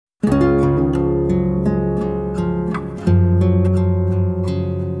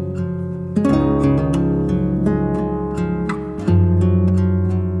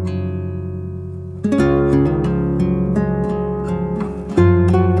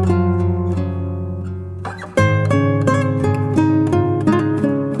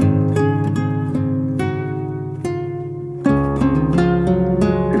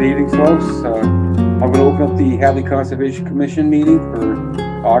folks. I'm going to open up the Hadley Conservation Commission meeting for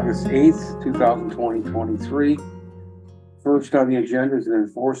August 8th, 2023. First on the agenda is an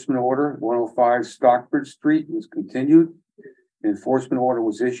enforcement order. 105 Stockbridge Street was continued. The enforcement order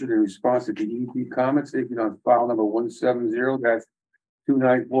was issued in response to DEP comments issued on file number 170-294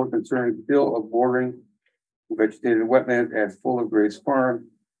 concerning bill of bordering vegetated wetland at Fuller Grace Farm.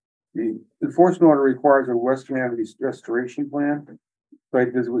 The enforcement order requires a Westland restoration plan.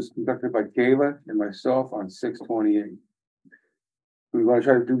 Site visit was conducted by Kayla and myself on 6/28. We want to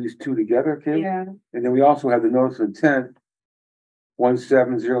try to do these two together, Kayla? Yeah. And then we also have the notice of intent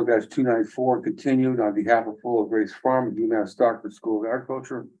 170-294 continued on behalf of Fuller Grace Farm and UMass Stockbridge School of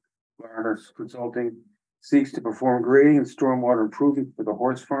Agriculture. Larner Consulting seeks to perform grading and stormwater improvement for the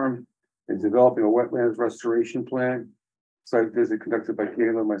horse farm and developing a wetlands restoration plan. Site visit conducted by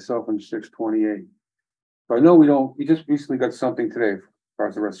Kayla and myself on 6/28. So I know we just recently got something today as far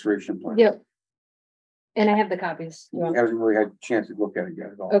as the restoration plan. Yep. And I have the copies. We haven't really had a chance to look at it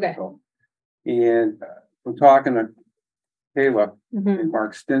yet at all. Okay. So, and we're talking to Kayla and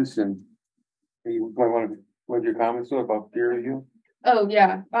Mark Stinson. You might want to leave your comments about peer review. Oh,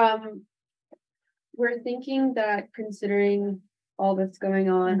 yeah. We're thinking that considering all that's going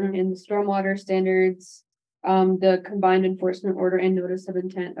on in the stormwater standards, the combined enforcement order and notice of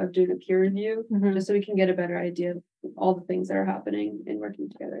intent of doing a peer review, just so we can get a better idea of all the things that are happening and working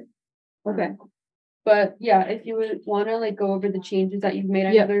together. Okay. But yeah, if you would want to like go over the changes that you've made,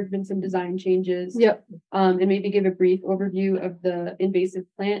 I know there have been some design changes. Yep. And maybe give a brief overview of the invasive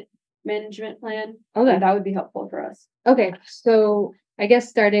plant management plan. Okay. That would be helpful for us. Okay. So I guess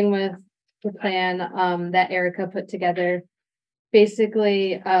starting with the plan that Erica put together,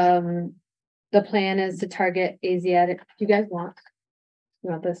 basically the plan is to target Asiatic. Do you guys want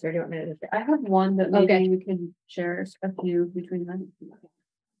this or do you want me to? I have one that maybe we can share a few between them.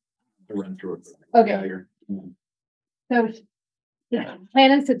 Run through it. Okay. So the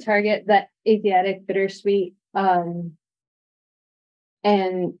plan is to target that Asiatic bittersweet. And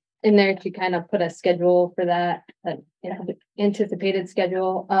in there to kind of put a schedule for that, anticipated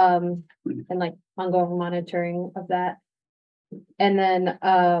schedule, and like ongoing monitoring of that. And then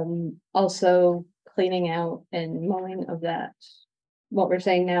also cleaning out and mowing of that. What we're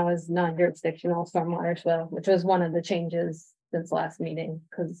saying now is non-jurisdictional stormwater swale, which was one of the changes since last meeting,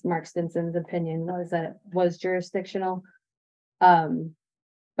 because Mark Stinson's opinion was that it was jurisdictional.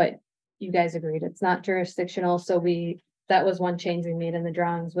 But you guys agreed it's not jurisdictional. So that was one change we made in the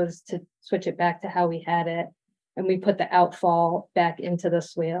drawings, was to switch it back to how we had it. And we put the outfall back into the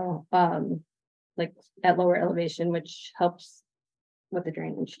swale, like at lower elevation, which helps with the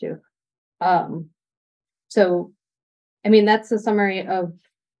drainage too. So, I mean, that's the summary of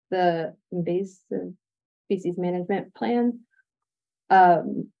the invasive species management plan.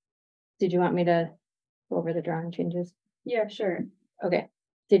 Did you want me to go over the drawing changes? Yeah, sure. Okay.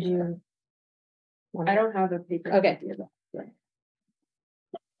 Did you? I don't have the paper. Okay.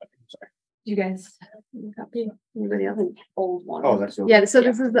 You guys copy? Anybody else? An old one. Oh, that's Yeah, so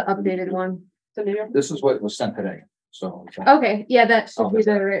this is the updated one. So maybe this is what was sent today. So Okay, yeah, that should be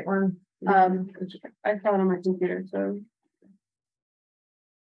the right one. I saw it on my computer, so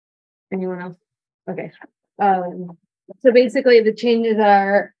Anyone else? Okay. So basically the changes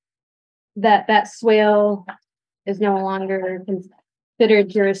are that swale is no longer considered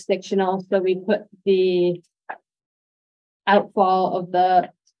jurisdictional. So we put the outfall of the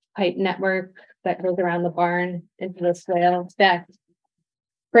pipe network that goes around the barn into the swale, back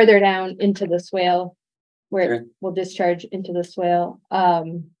further down into the swale where it will discharge into the swale.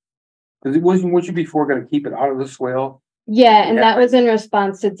 Because it wasn't you before going to keep it out of the swale? Yeah, and that was in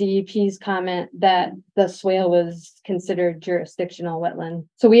response to DEP's comment that the swale was considered jurisdictional wetland.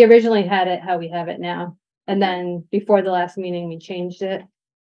 So we originally had it how we have it now. And then before the last meeting, we changed it,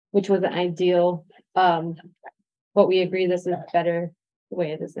 which wasn't ideal. But we agree this is better the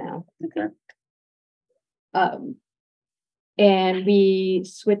way it is now. Okay. And we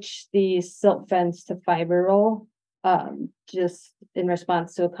switched the silt fence to fiber roll, just in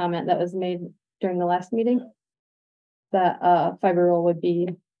response to a comment that was made during the last meeting. That fiber roll would be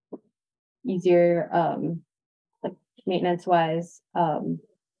easier, like maintenance wise.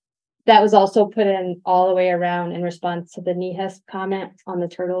 That was also put in all the way around in response to the NEHES comment on the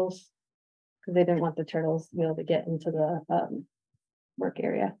turtles, because they didn't want the turtles to be able to get into the work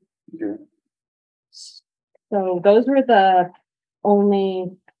area. Okay. So those were the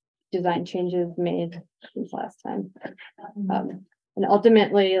only design changes made since last time. And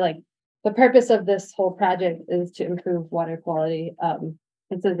ultimately, like, the purpose of this whole project is to improve water quality.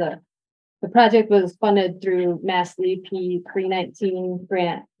 This is a the project was funded through Mass DEP 319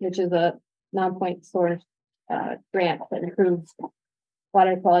 grant, which is a non-point source grant that improves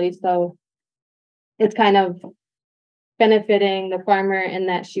water quality. So it's kind of benefiting the farmer in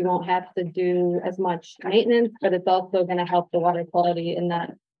that she won't have to do as much maintenance, but it's also going to help the water quality in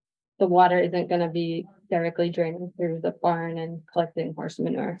that the water isn't going to be directly draining through the barn and collecting horse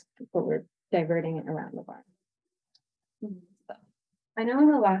manure, but we're diverting it around the barn. I know in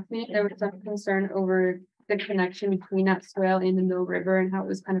the last meeting, there was some concern over the connection between that swale and the Mill River and how it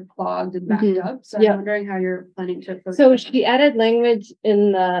was kind of clogged and backed Mhm. up. So Yeah. I'm wondering how you're planning to. approach So that. she added language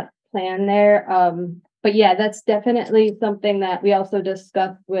in the plan there, but yeah, that's definitely something that we also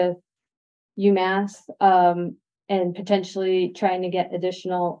discussed with UMass, and potentially trying to get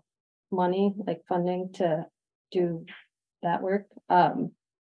additional money, like funding to do that work.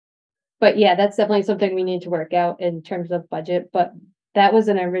 But yeah, that's definitely something we need to work out in terms of budget, but that was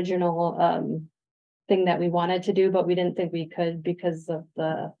an original, thing that we wanted to do, but we didn't think we could because of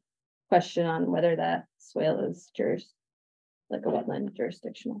the question on whether that swale is like a wetland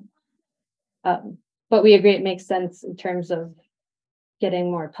jurisdictional. But we agree it makes sense in terms of getting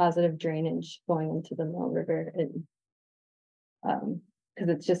more positive drainage going into the Mill River and because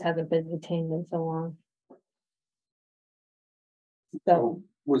it just hasn't been maintained in so long. So,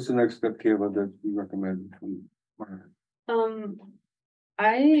 What's the next step, Kayla, that you recommend?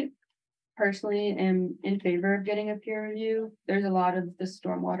 I personally am in favor of getting a peer review. There's a lot of the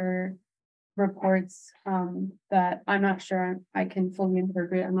stormwater reports that I'm not sure I can fully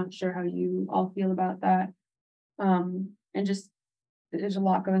interpret. I'm not sure how you all feel about that. And just there's a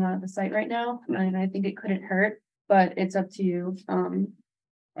lot going on at the site right now, and I think it couldn't hurt, but it's up to you. And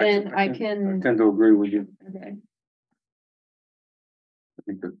I I can. tend to agree with you. Okay. I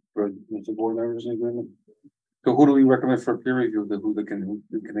think the board members in agreement. So who do we recommend for peer review? Who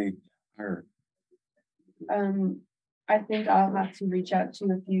they hire? I think I'll have to reach out to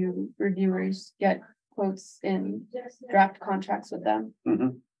a few reviewers, get quotes and draft contracts with them.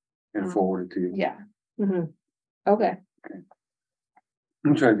 And forward it to you. Yeah. mhm. Okay,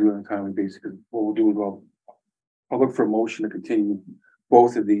 I'm trying to do it on a timely basis, because what we'll do is I'll look for a motion to continue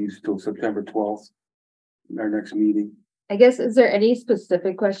both of these till September 12th. Our next meeting. I guess, is there any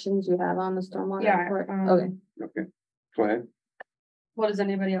specific questions you have on the stormwater Yeah, report? um, Okay, Okay, go ahead. What does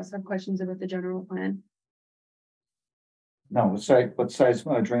anybody else have questions about the general plan? no, what size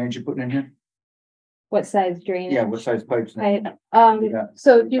drainage you putting in here? what size drainage? Yeah, what size pipes? Right, Yeah.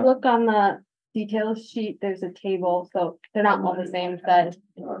 so if you look on the details sheet, there's a table, so they're not all the same size.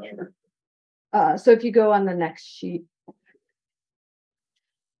 So if you go on the next sheet,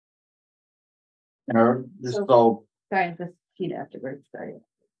 And this is So- all, sorry, this sheet afterwards, sorry.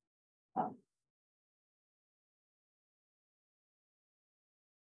 Um,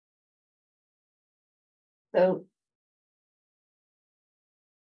 So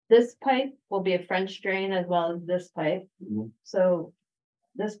this pipe will be a French drain as well as this pipe. Mhm. So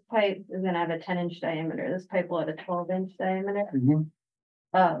this pipe is gonna have a 10-inch diameter. This pipe will have a 12-inch diameter.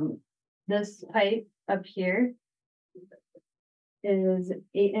 This pipe up here is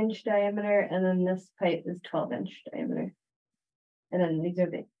 8-inch diameter, and then this pipe is 12-inch diameter. And then these are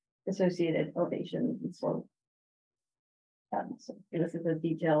the associated elevations and slope. So this is a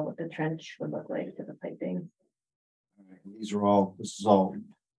detail what the trench would look like to the piping. this is all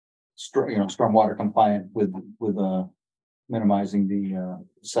stormwater compliant with minimizing the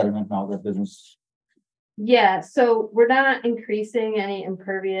sediment and all that business. Yeah, so we're not increasing any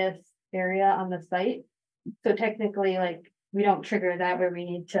impervious area on the site. So technically, like, we don't trigger that where we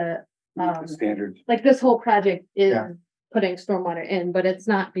need to, Standards. like, this whole project is Yeah. putting stormwater in, but it's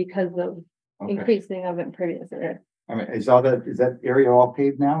not because of Okay. increasing of impervious area. I mean, is that area all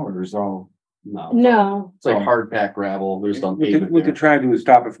paved now or is all? No, It's like hard pack gravel, there's some pavement What they're there. trying to do is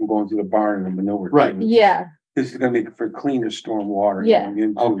stop it from going through the barn and the manure. Right. yeah, This is gonna make it for cleaner storm water. Yeah. going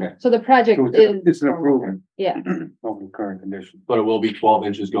into- Okay, so the project So is. it's an stormwater. improvement. Yeah, Over the current condition. but it will be 12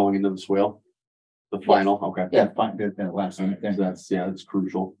 inches going into the swale. The final, okay. Yeah, fine, that last one. So that's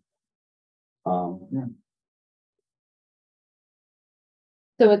crucial. so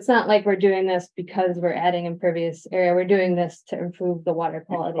it's not like we're doing this because we're adding impervious area, we're doing this to improve the water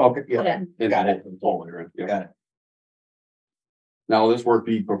quality. Okay, yeah, Yeah, It's Got it. all there, yeah. got it. Now, will this work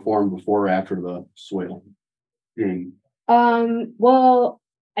be performed before or after the swale? well,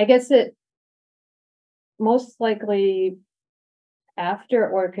 I guess it. Most likely. After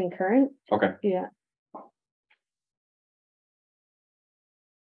or concurrent, Okay, yeah.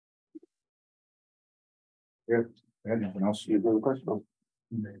 I had nothing else. You have another question?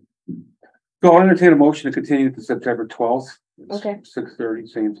 So I'll entertain a motion to continue to September 12th Okay. 6:30,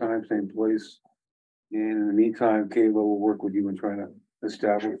 same time, same place. And in the meantime, Kayla will work with you in trying to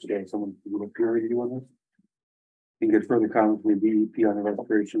establish that someone to do a peer review on this. You can get further comments from the DEP on the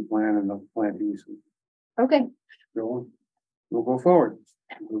restoration plan and the plant use. Okay, So we'll go forward.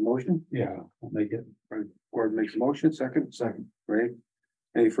 A motion? Yeah, I'll make it. Right. Gordon makes a motion, second, Ray.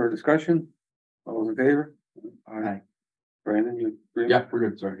 Any further discussion? All those in favor? Aye. Brandon, you agree? Yeah, we're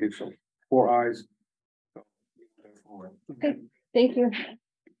good, sorry. Okay, so 4 ayes. Okay. thank you.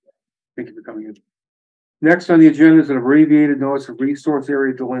 Thank you for coming in. Next on the agenda is an abbreviated notice of resource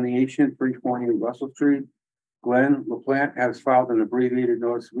area delineation, 320 Russell Street. Glenn LaPlante has filed an abbreviated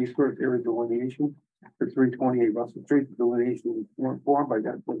notice of resource area delineation for 328 Russell Street. The delineation was formed by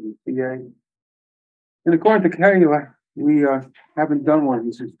that CA. And according to Kayla, we haven't done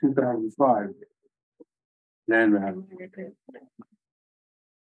one since 2005.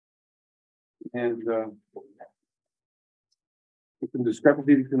 And some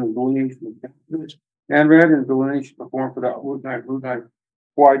discrepancy between the delineation and red and delineation performed for the Route 9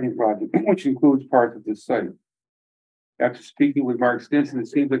 widening project, which includes parts of this site. After speaking with Mark Stinson, it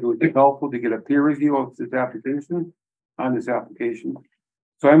seems like it would be helpful to get a peer review of this application,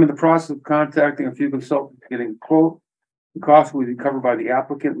 So I'm in the process of contacting a few consultants, getting a quote. The cost will be covered by the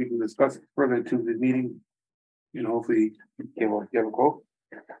applicant. We can discuss it further to the meeting. You know, hopefully, you have a quote.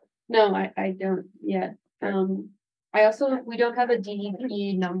 No, I don't yet. We don't have a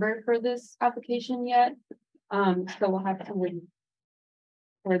DEP number for this application yet. So we'll have to wait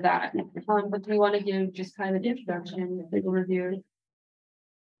for that. But we want to give just kind of an introduction, a overview.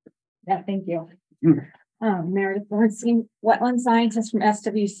 Yeah, thank you. Hmm. Meredith Bernstein, wetland scientist from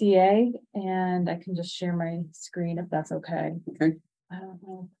SWCA, and I can just share my screen if that's okay. Okay. I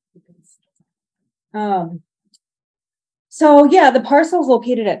don't know. So yeah, the parcel is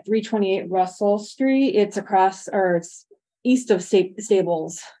located at 328 Russell Street. It's across, or it's east of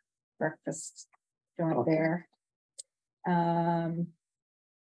Stables breakfast joint there. Across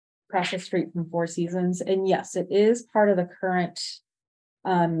the street from Four Seasons. And yes, it is part of the current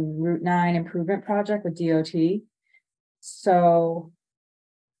Route 9 improvement project with DOT. So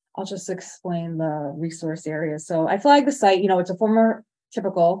I'll just explain the resource area. So I flagged the site, it's a former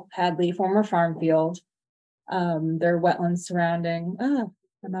typical Hadley, former farm field. There are wetlands surrounding,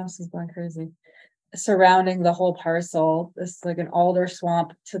 my mouse is going crazy, surrounding the whole parcel. This is like an alder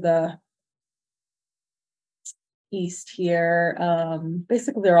swamp to the east here.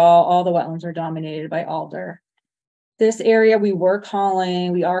 Basically all the wetlands are dominated by alder. This area we are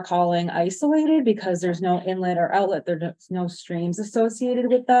calling isolated because there's no inlet or outlet. There's no streams associated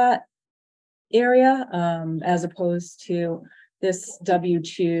with that area, as opposed to this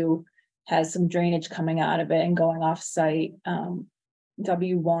W2 has some drainage coming out of it and going off site.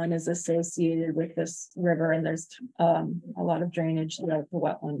 W1 is associated with this river, and there's a lot of drainage throughout the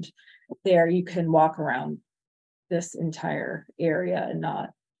wetland. There you can walk around this entire area and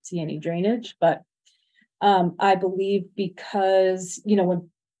not see any drainage, but I believe because when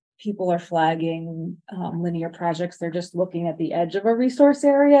people are flagging linear projects, they're just looking at the edge of a resource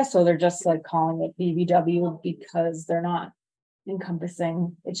area, so they're just like calling it BVW because they're not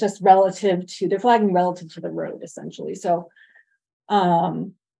encompassing. It's just they're flagging relative to the road essentially. So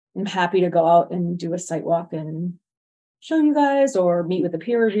I'm happy to go out and do a site walk and show you guys, or meet with a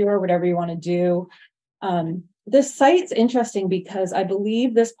peer reviewer, whatever you want to do. This site's interesting because I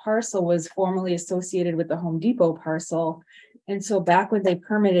believe this parcel was formerly associated with the Home Depot parcel. And so back when they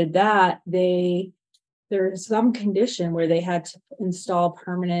permitted that, there's some condition where they had to install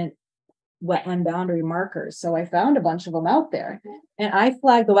permanent wetland boundary markers. So I found a bunch of them out there, and I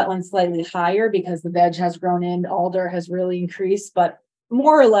flagged the wetland slightly higher because the veg has grown in, alder has really increased, but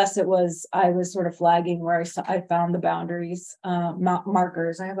more or less I was sort of flagging where I found the boundaries,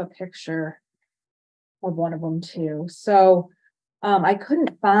 markers. I have a picture of one of them too. So I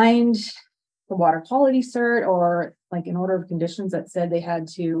couldn't find the water quality cert or like an order of conditions that said they had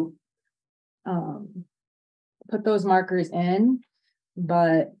to put those markers in,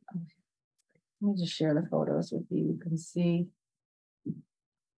 but let me just share the photos with you. You can see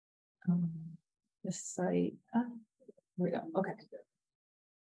this site. Here we go. Okay.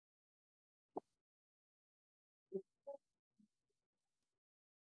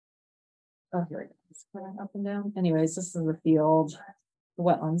 Oh, here we go. It's going up and down. Anyways, this is the field. The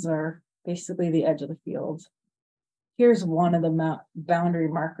wetlands are basically the edge of the field. Here's one of the boundary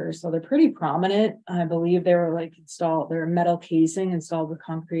markers. So they're pretty prominent. I believe they were they're metal casing installed with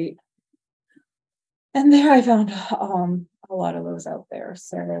concrete. And there I found a lot of those out there.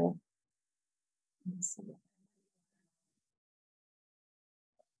 So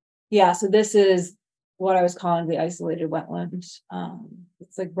yeah, so this is what I was calling the isolated wetland.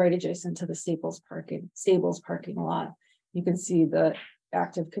 It's like right adjacent to the Stables parking lot. You can see the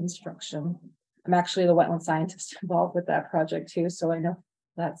active construction. I'm actually the wetland scientist involved with that project too, so I know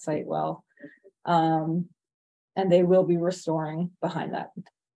that site well. And they will be restoring behind that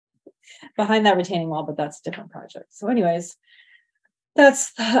retaining wall, but that's a different project. So anyways,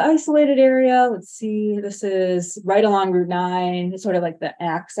 that's the isolated area. Let's see, this is right along Route 9. It's sort of like the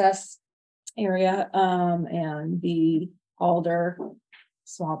access area, and the alder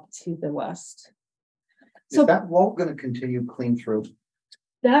swamp to the west. Is So that wall gonna continue clean through?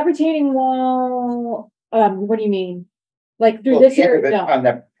 that retaining wall, what do you mean? Like through Well, this the end of area? it, No, on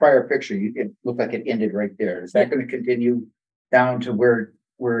that prior picture, it looked like it ended right there. Is that gonna continue down to where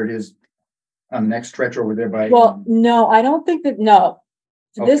it is on the next stretch over there by? well, no, I don't think that, no.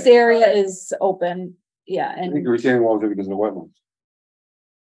 This Okay. area is open, yeah, I think and the retaining walls are because of the wetlands.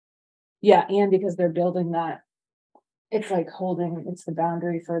 yeah, and because they're building that. It's like it's the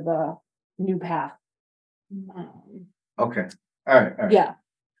boundary for the new path. Okay, all right. Yeah.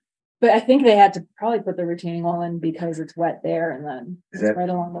 But I think they had to probably put the retaining wall in because it's wet there and then Is it's that- right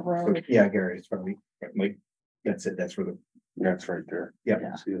along the road. Yeah, Gary, it's probably, like, that's it, that's where the, Yeah, it's right there. yeah.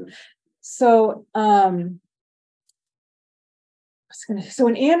 Yeah. See it? So, so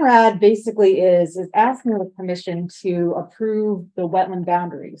an ANRAD basically is asking the commission to approve the wetland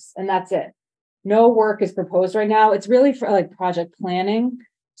boundaries, and that's it. No work is proposed right now. It's really for like project planning.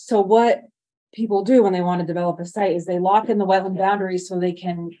 So what people do when they want to develop a site is they lock in the wetland boundaries so they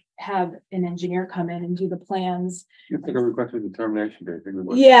can have an engineer come in and do the plans. You think a request for determination date. I think it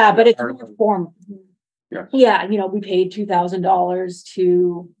was- Yeah, but it's more Article- formal. Yeah. Yeah, we paid $2,000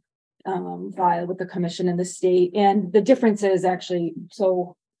 to file with the commission and the state, and the difference is actually,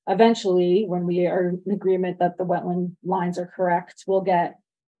 so eventually, when we are in agreement that the wetland lines are correct,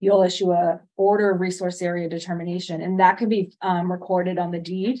 you'll issue a order of resource area determination, and that can be recorded on the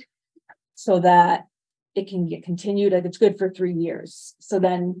deed so that it can get continued, like it's good for 3 years. So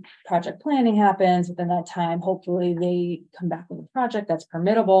then project planning happens within that time. Hopefully they come back with a project that's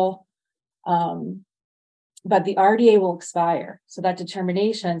permittable. But the RDA will expire. So that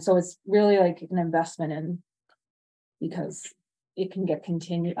determination, so it's really like an investment in, because it can get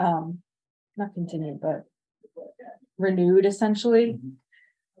continued, not continued, but renewed essentially,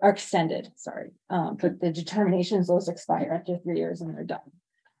 or extended, sorry. But the determinations, those expire after 3 years and they're done.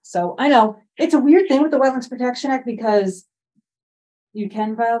 So I know it's a weird thing with the Wetlands Protection Act because you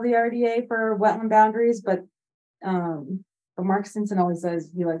can file the RDA for wetland boundaries, but Mark Stinson always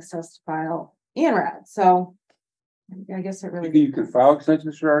says he likes us to file ANRAD. So I guess it You really, think you can file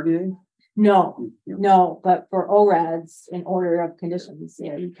extensions for RDA? no, but for ORADs in order of conditions,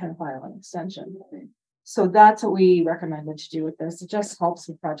 yeah, you can file an extension. So that's what we recommended to do with this. It just helps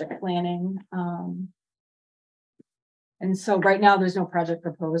with project planning. And so right now there's no project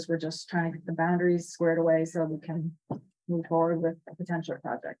proposed. We're just trying to get the boundaries squared away so we can move forward with a potential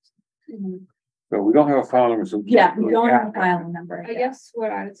project. So we don't have a file number, so. Yeah, we don't have a filing number. I guess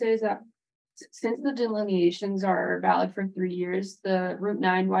what I would say is that since the delineations are valid for 3 years, the Route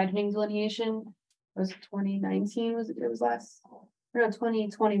 9 widening delineation was 2019, it was last, or no,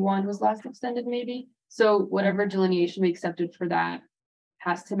 2021 was last extended maybe. So whatever delineation we accepted for that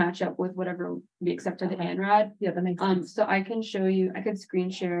has to match up with whatever we accepted in ANRAD. Yeah, that makes sense. So I can show you, I could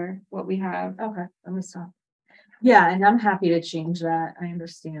screen share what we have. Okay, let me stop. Yeah, and I'm happy to change that. I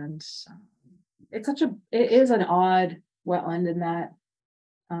understand. It is an odd wetland in that,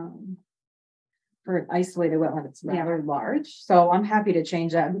 for an isolated wetland, it's rather large. So I'm happy to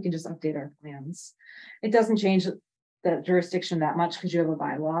change that. We can just update our plans. It doesn't change the jurisdiction that much because you have a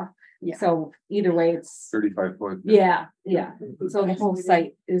bylaw. Yeah. So either way, it's, 35 foot. yeah. So the whole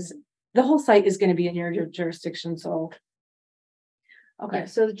site is going to be in your jurisdiction, so. Okay, Okay,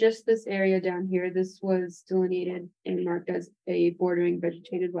 so just this area down here, this was delineated and marked as a bordering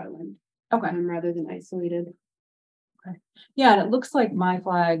vegetated wetland, okay. rather than isolated. Yeah, and it looks like my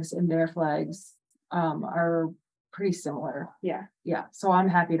flags and their flags are pretty similar. Yeah. Yeah, so I'm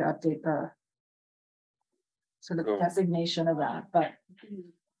happy to update the sort of Cool. designation of that, but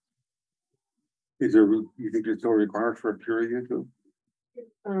Is there, you think there's still required for a peer review too?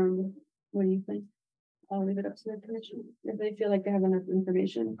 What do you think? I'll leave it up to the commission if they feel like they have enough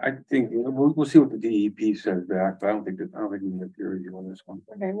information. I think we'll see what the DEP says back, but I don't think we need a peer review on this one.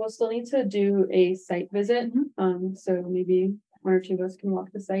 Okay, we'll still need to do a site visit. So maybe one or two of us can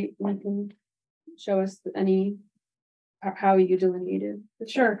walk the site and you can show us how you delineated.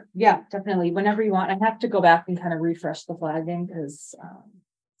 sure, yeah, definitely, whenever you want. I have to go back and kind of refresh the flagging because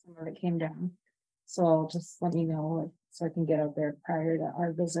some of it came down. So just let me know So I can get out there prior to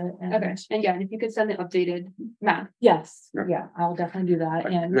our visit. and- Okay, and yeah, and if you could send the updated map. Yes, Yeah. yeah, I'll definitely do that.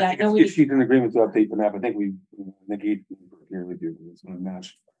 And I yeah, I think know If we, she's in agreement to update the map, I think he here with you, it's gonna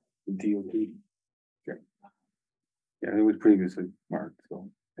match the DOT. Yeah. Yeah, it was previously marked, so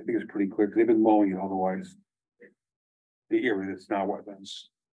I think it's pretty quick, they've been mowing it otherwise. The area that's now wetlands.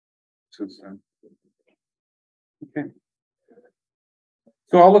 Since then. Okay.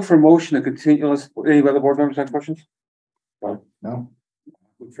 So I'll look for a motion to continue, any other board members have questions? No,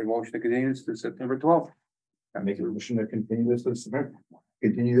 Look for a motion to continue this to September 12th. I make a motion to continue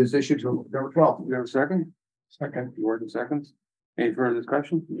continue this issue to November 12th. You have a second? Second. You working seconds? Any further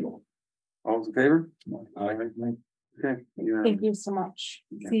discussion? All those in favor? Okay. thank you so much.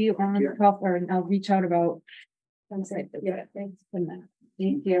 Yeah. See you on the 12th, or I'll reach out about. Yeah, thanks. for that.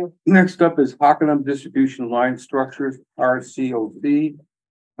 Thank you. Next up is Hockenham Distribution Line Structures, RCOC.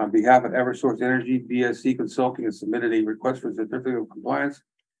 On behalf of Eversource Energy, BSC Consulting has submitted a request for certificate of compliance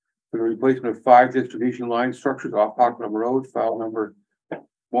for the replacement of 5 distribution line structures off Hockenham Road, file number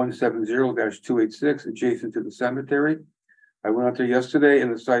 170-286, adjacent to the cemetery. I went out there yesterday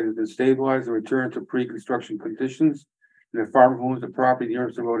and the site has been stabilized and returned to pre-construction conditions. And the farmer who owns the property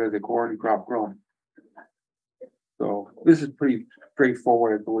nearest the road has a corn and crop growing. So this is pretty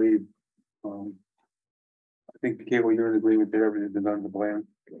straightforward, I believe. I think, Cable, you're in agreement that everything's been done to the plan.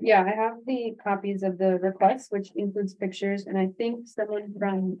 Yeah, I have the copies of the request, which includes pictures, and I think someone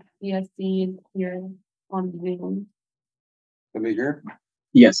from ESC here on Zoom. Let me hear.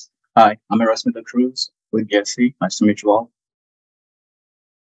 Yes. Hi, I'm Erasmus Cruz with GSC. Nice to meet you all.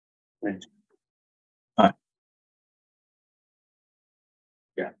 Thanks. Hi.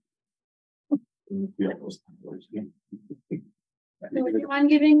 So would you mind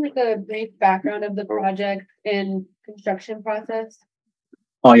giving like a brief background of the project and construction process?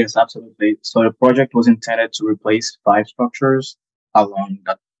 Oh, yes, absolutely. So the project was intended to replace 5 structures along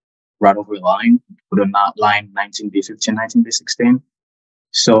that right-of-way line with a line 19B15, 19B16.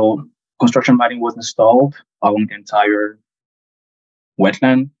 So construction lighting was installed along the entire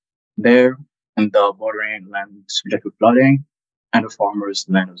wetland there, and the bordering land subject to flooding, and the farmer's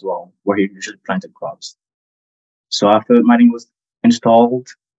land as well, where he usually planted crops. So after the lighting was installed,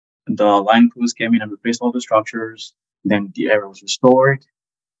 the line crews came in and replaced all the structures. Then the area was restored.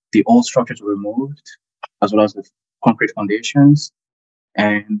 The old structures were removed, as well as the concrete foundations,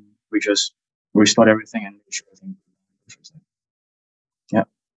 and we just restored everything and made sure everything. Yeah.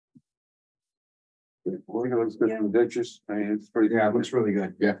 Well, it looks good from the ditches. I mean, it's pretty. Yeah, it looks really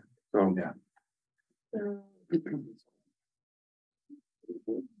good. Yeah. So, Yeah.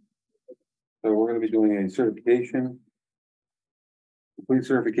 So we're gonna be doing a certification. Complete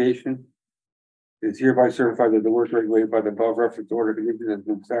certification. Is hereby certified that the work regulated by the above reference order condition has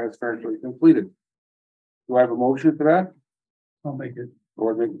been satisfactorily completed. Do I have a motion for that? I'll make it.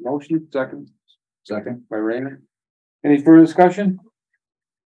 Or make a motion, second Second. by Raymond. Any further discussion?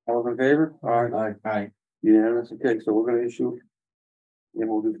 All in favor? Aye. Aye. Unanimous. Okay, so we're gonna issue. And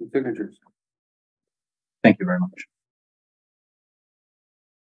we'll do some signatures. Thank you very much.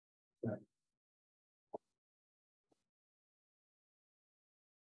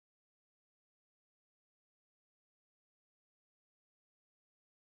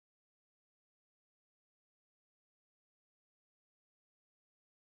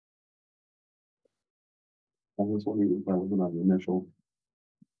 That was what that was about the initial.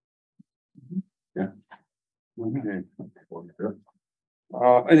 Yeah. Okay.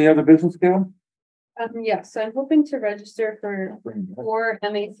 Any other business, Gail? Yes, so I'm hoping to register for 4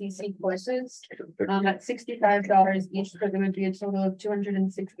 MACC courses, at $65 each, so there would be a total of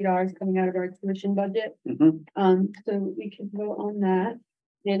 $260 coming out of our tuition budget. Mhm. So we can vote on that.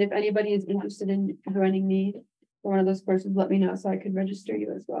 And if anybody is interested in joining me for one of those courses, let me know so I could register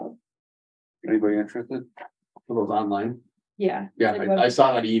you as well. Anybody interested? For those online. Yeah. Yeah, I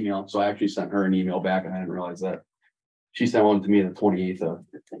saw that email, so I actually sent her an email back and I didn't realize that. She sent one to me the 28th of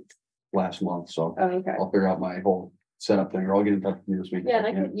last month, so Oh, okay. I'll figure out my whole setup thing, or I'll get in touch with you this week. Yeah, and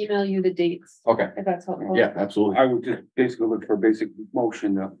I can email you the dates Okay, if that's helpful. yeah, absolutely. I would just basically look for a basic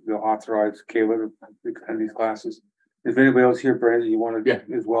motion to authorize Kayla to attend these classes. If anybody else here, Brandon, you want to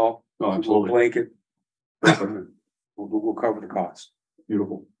as well? Oh, We'll absolutely. blanket. We'll cover the cost.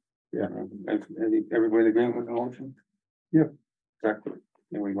 Beautiful. Everybody agree with the motion? Yeah. Exactly.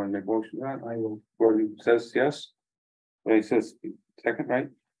 And we want to make a motion on that. I will. Gordon says yes. He says second, right?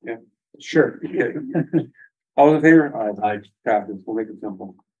 Yeah. Sure. Okay. All in favor? Aye. Passes. We'll make it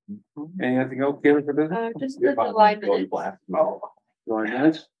simple. Anything else, Kayla, for business? Just the July minutes. Oh. July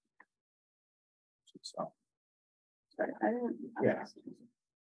minutes? Sorry, I didn't. Yeah.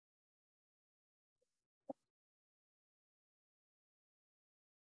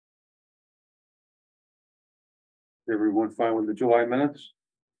 Everyone fine with the July minutes?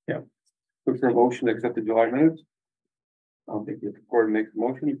 Yeah. Look for a motion to accept the July minutes. I'll think if Gordon makes a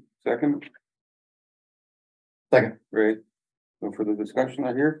motion, second. Second. Great. No further discussion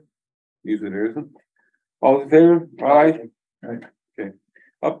out here? Usually there isn't. All in favor? Aye. Right. Okay.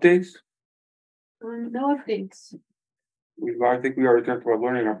 Updates? No updates. I think we already talked about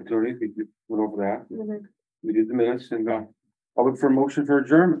learning opportunities. We went over that. We did the minutes and, I'll look for a motion for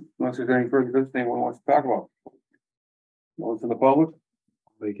adjournment unless there's any further business anyone wants to talk about. Motion from the public?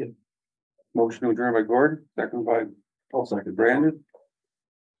 Make it. Motion to adjourn by Gordon, second by I'll second. Brandon.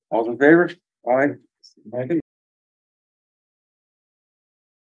 All in favor? Aye.